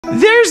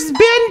There's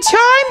been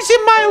times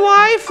in my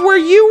life where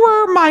you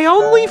were my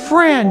only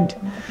friend.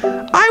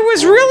 I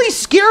was really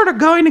scared of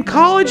going to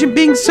college and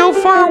being so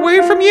far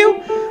away from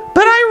you,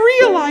 but I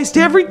realized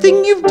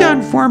everything you've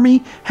done for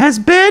me has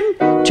been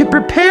to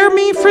prepare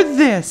me for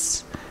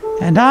this,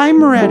 and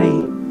I'm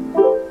ready.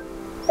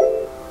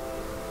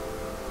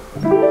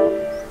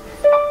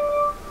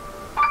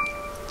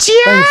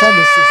 Dad,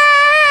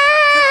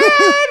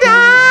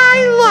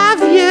 I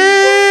love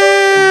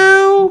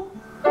you.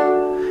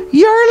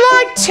 You're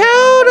like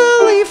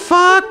totally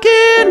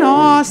fucking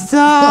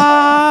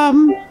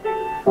awesome.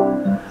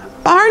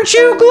 Aren't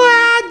you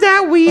glad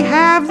that we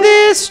have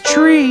this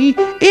tree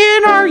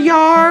in our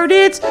yard?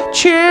 It's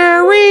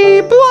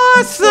cherry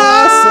blossom.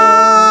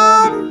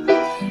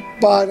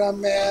 But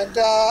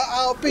Amanda,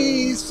 I'll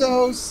be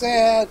so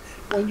sad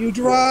when you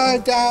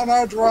drive down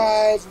our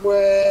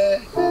driveway.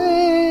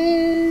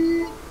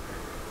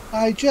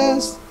 I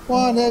just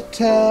want to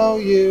tell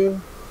you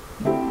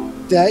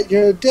that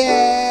your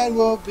dad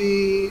will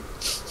be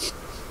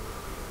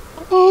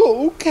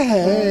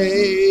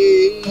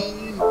okay.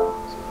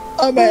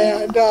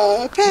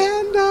 Amanda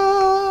Panda.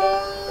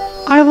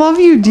 I love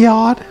you,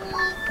 Dad.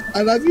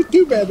 I love you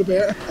too, Panda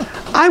Bear.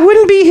 I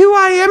wouldn't be who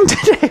I am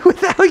today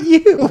without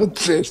you. Oh,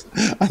 jeez.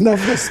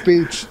 Enough of the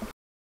speech.